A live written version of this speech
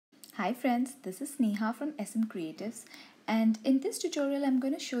Hi friends, this is Neha from SM Creatives, and in this tutorial I'm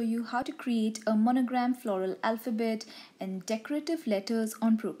going to show you how to create a monogram floral alphabet and decorative letters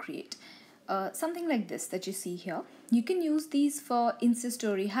on Procreate. Something like this that you see here. You can use these for Insta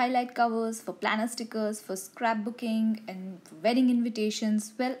story highlight covers, for planner stickers, for scrapbooking and for wedding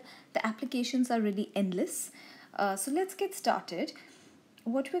invitations. Well, the applications are really endless. So let's get started.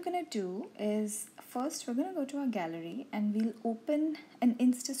 What we're going to do is first we're going to go to our gallery and we'll open an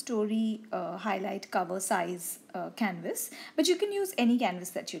Insta story highlight cover size canvas, but you can use any canvas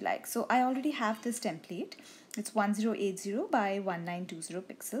that you like. So I already have this template. It's 1080 by 1920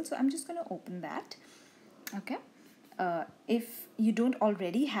 pixels, so I'm just going to open that. Okay, if you don't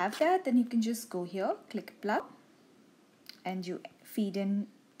already have that, then you can just go here, click plug, and you feed in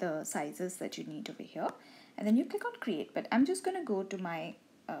the sizes that you need over here, and then you click on create. But I'm just going to go to my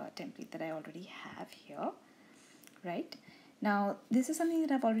template that I already have here. Right now, this is something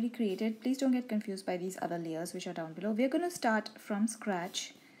that I've already created. Please don't get confused by these other layers which are down below. We're going to start from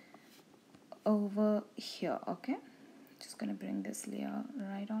scratch over here. Okay, just going to bring this layer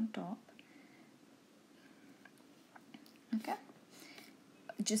right on top. Okay,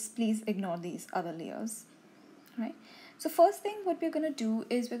 just please ignore these other layers. Right, so first thing what we're going to do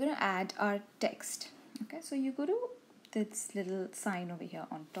is we're going to add our text. Okay, so you go to this little sign over here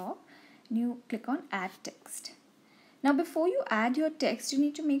on top and you click on add text. Now before you add your text, you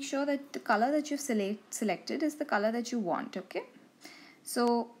need to make sure that the color that you've selected is the color that you want. Okay,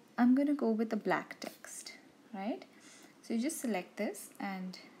 so I'm going to go with the black text. Right, so you just select this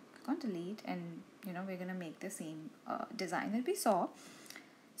and click on delete, and we're going to make the same design that we saw.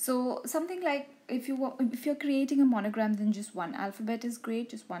 So something like if you're creating a monogram, then just one alphabet is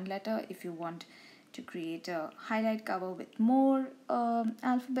great, just one letter. If you want to create a highlight cover with more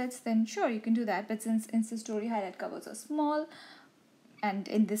alphabets, then sure, you can do that. But since Insta story highlight covers are small, and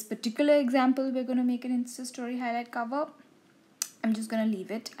in this particular example we're going to make an Insta story highlight cover, I'm just going to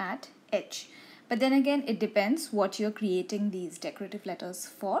leave it at H. But then again, it depends what you're creating these decorative letters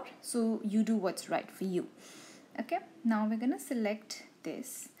for, so you do what's right for you. Okay, now we're going to select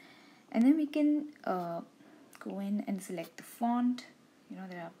this, and then we can go in and select the font.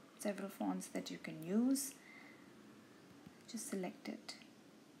 There are several fonts that you can use. Just select it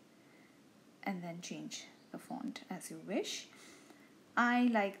and then change the font as you wish. I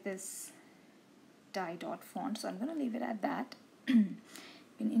like this die dot font, so I'm going to leave it at that. You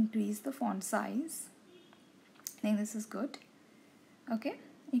can increase the font size. I think this is good. Okay,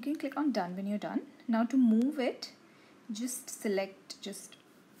 you can click on done when you're done. Now to move it, just select,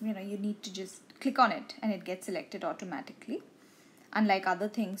 you need to just click on it and it gets selected automatically, unlike other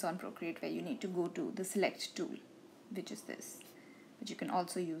things on Procreate where you need to go to the select tool, which is this, but you can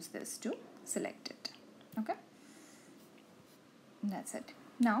also use this to select it. Okay, and that's it.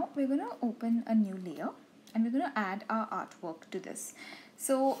 Now we're going to open a new layer and we're going to add our artwork to this.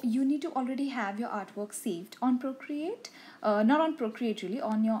 So you need to already have your artwork saved on Procreate, not on Procreate really,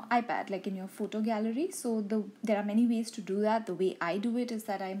 on your iPad, like in your photo gallery. So there are many ways to do that. The way I do it is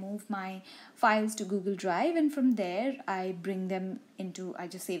that I move my files to Google Drive, and from there I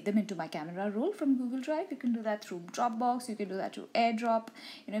just save them into my camera roll from Google Drive. You can do that through Dropbox, you can do that through AirDrop,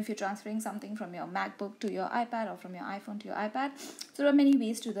 if you're transferring something from your MacBook to your iPad or from your iPhone to your iPad. So there are many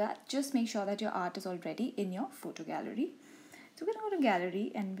ways to do that. Just make sure that your art is already in your photo gallery. So we're going to go to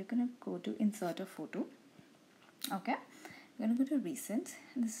gallery and we're going to go to insert a photo. Okay, we're going to go to recent,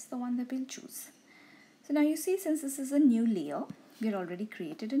 and this is the one that we'll choose. So now you see, since this is a new layer, we've already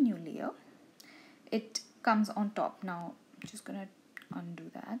created a new layer. It comes on top. Now I'm just going to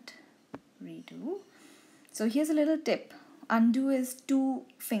undo that, redo. So here's a little tip. Undo is 2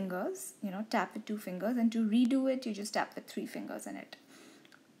 fingers, tap with 2 fingers, and to redo it you just tap with 3 fingers and it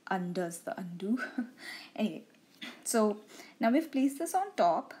undoes the undo. Anyway, so now we've placed this on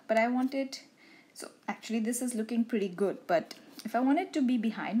top, but I want it, so actually this is looking pretty good, but if I want it to be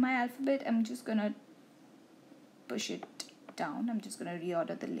behind my alphabet, I'm just gonna push it down. I'm just gonna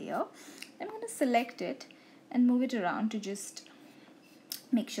reorder the layer. I'm gonna select it and move it around to just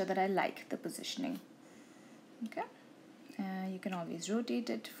make sure that I like the positioning. Okay, you can always rotate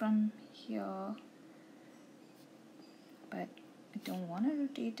it from here, but I don't want to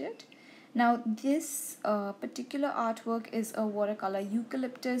rotate it. Now this particular artwork is a watercolor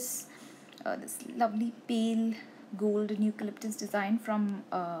eucalyptus, this lovely pale golden eucalyptus design from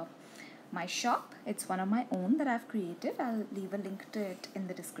my shop. It's one of my own that I've created. I'll leave a link to it in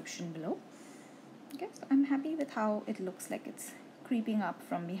the description below. Okay, so I'm happy with how it looks like it's creeping up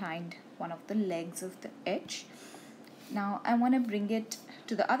from behind one of the legs of the edge. Now I want to bring it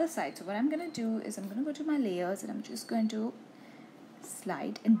to the other side. So what I'm going to do is I'm going to go to my layers and I'm just going to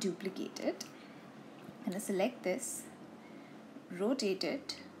slide and duplicate it. I'm going to select this, rotate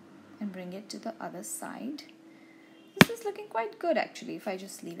it, and bring it to the other side. This is looking quite good actually if I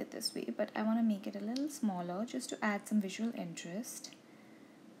just leave it this way, but I want to make it a little smaller just to add some visual interest.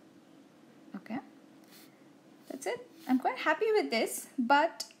 Okay, that's it. I'm quite happy with this,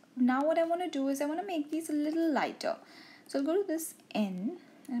 but now what I want to do is I want to make these a little lighter. So I'll go to this N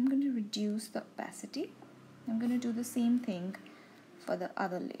and I'm going to reduce the opacity. I'm going to do the same thing for the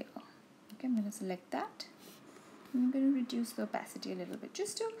other layer. Okay, I'm going to select that. I'm going to reduce the opacity a little bit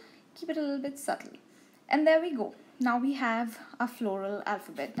just to keep it a little bit subtle. And there we go. Now we have a floral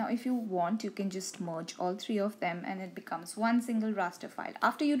alphabet. Now if you want, you can just merge all three of them and it becomes one single raster file.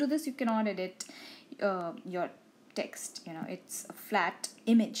 After you do this, you cannot edit your text. You know, it's a flat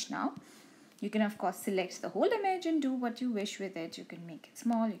image now. You can of course select the whole image and do what you wish with it. You can make it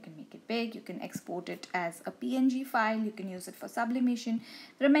small, you can make it big, you can export it as a PNG file, you can use it for sublimation.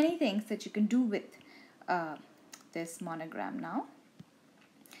 There are many things that you can do with this monogram now.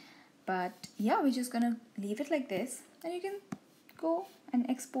 But yeah, we're just gonna leave it like this, and you can go and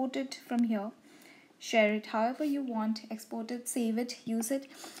export it from here, share it however you want, export it, save it, use it.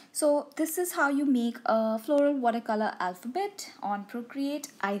 So this is how you make a floral watercolor alphabet on Procreate.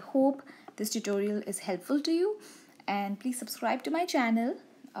 I hope this tutorial is helpful to you, and please subscribe to my channel.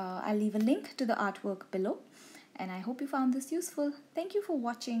 I'll leave a link to the artwork below, and I hope you found this useful. Thank you for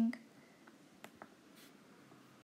watching.